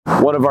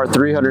One of our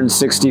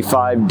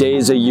 365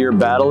 days a year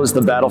battle is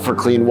the battle for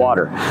clean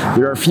water.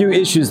 There are a few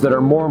issues that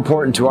are more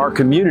important to our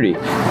community.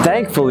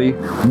 Thankfully,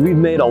 we've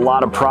made a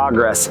lot of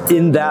progress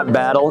in that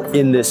battle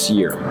in this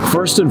year.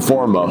 First and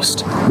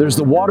foremost, there's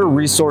the Water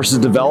Resources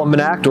Development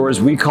Act, or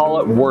as we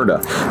call it,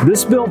 WRDA.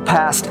 This bill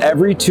passed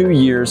every 2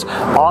 years,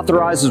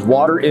 authorizes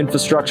water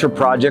infrastructure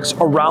projects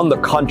around the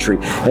country,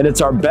 and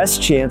it's our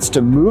best chance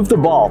to move the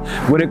ball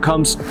when it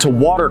comes to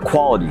water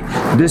quality.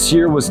 This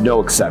year was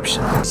no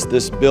exception.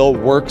 This bill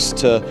works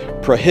to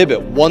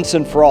prohibit once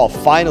and for all,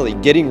 finally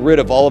getting rid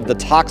of all of the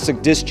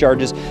toxic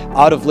discharges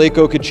out of Lake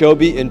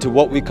Okeechobee into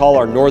what we call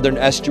our northern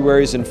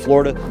estuaries in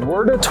Florida.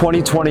 WRDA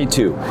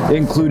 2022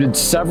 included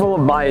several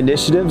of my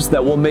initiatives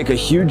that will make a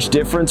huge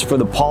difference for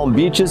the Palm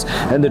Beaches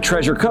and the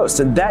Treasure Coast,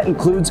 and that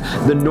includes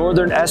the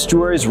Northern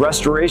Estuaries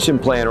Restoration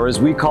Plan, or as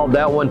we called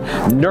that one,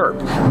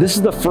 NERP. This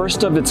is the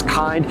first of its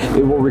kind.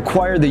 It will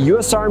require the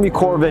U.S. Army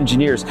Corps of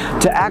Engineers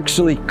to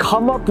actually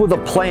come up with a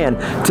plan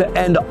to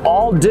end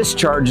all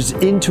discharges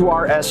into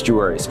our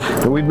estuaries.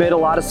 And we've made a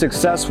lot of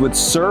success with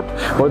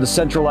SERP, or the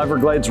Central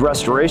Everglades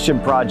Restoration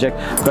Project,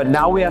 but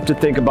now we have to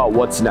think about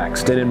what's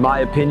next. And in my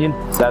opinion,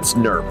 that's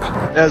NERP.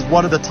 As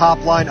one of the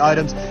top line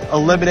items,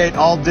 eliminate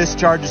all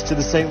discharges to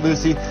the St.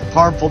 Lucie,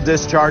 harmful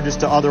discharges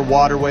to other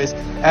waterways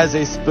as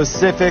a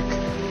specific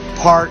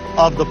part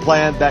of the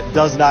plan that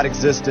does not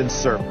exist in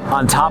SERP.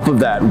 On top of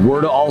that,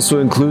 WRDA also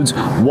includes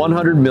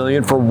 $100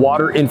 million for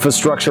water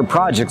infrastructure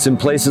projects in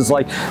places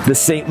like the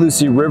St.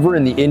 Lucie River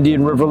and the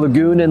Indian River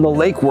Lagoon and the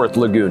Lake Worth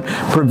Lagoon.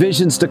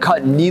 Provisions to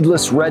cut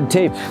needless red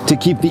tape to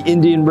keep the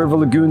Indian River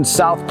Lagoon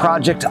South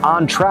project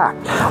on track.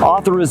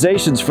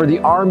 Authorizations for the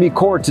Army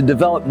Corps to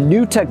develop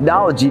new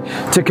technology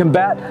to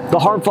combat the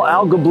harmful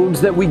algal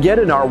blooms that we get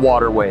in our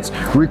waterways.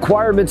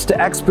 Requirements to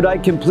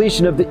expedite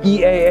completion of the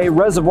EAA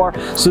reservoir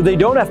so they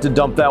don't have to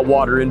dump that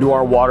water into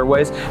our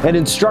waterways, and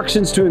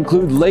instructions to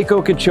include Lake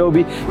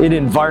Okeechobee in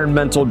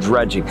environmental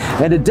dredging,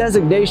 and a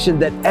designation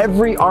that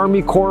every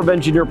Army Corps of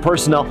Engineer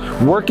personnel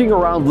working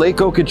around Lake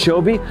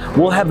Okeechobee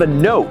will have a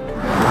note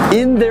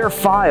in their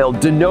file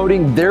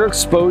denoting their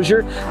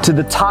exposure to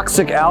the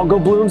toxic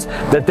algal blooms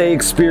that they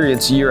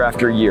experience year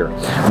after year.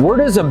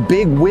 WRDA is a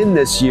big win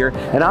this year,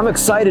 and I'm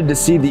excited to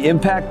see the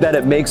impact that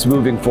it makes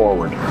moving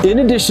forward. In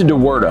addition to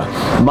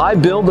WRDA, my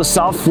bill, the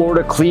South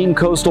Florida Clean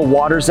Coastal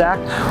Waters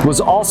Act,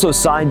 was also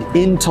signed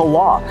into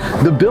law.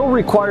 The bill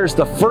requires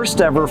the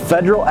first ever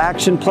federal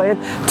action plan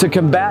to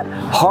combat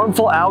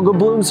harmful algal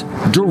blooms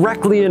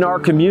directly in our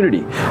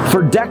community.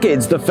 For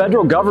decades, the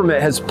federal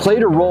government has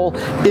played a role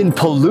in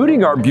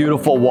polluting our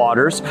beautiful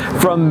waters,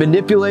 from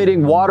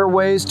manipulating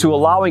waterways to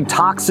allowing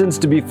toxins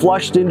to be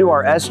flushed into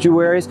our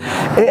estuaries.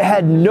 It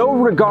had no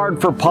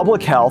regard for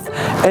public health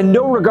and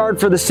no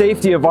regard for the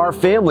safety of our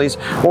families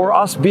or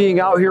us being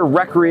out here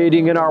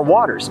recreating in our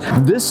waters.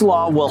 This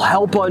law will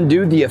help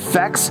undo the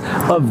effects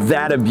of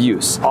that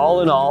abuse.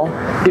 All in all,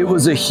 it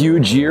was a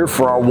huge year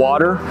for our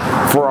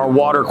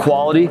water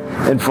quality,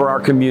 and for our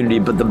community,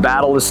 but the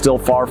battle is still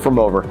far from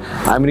over.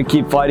 I'm going to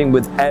keep fighting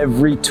with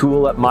every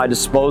tool at my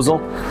disposal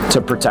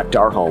to protect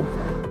our home.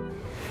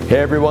 Hey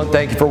everyone,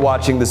 thank you for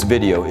watching this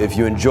video. If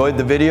you enjoyed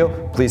the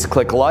video, please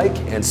click like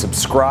and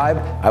subscribe.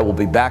 I will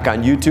be back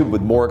on YouTube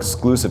with more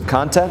exclusive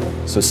content,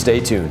 so stay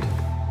tuned.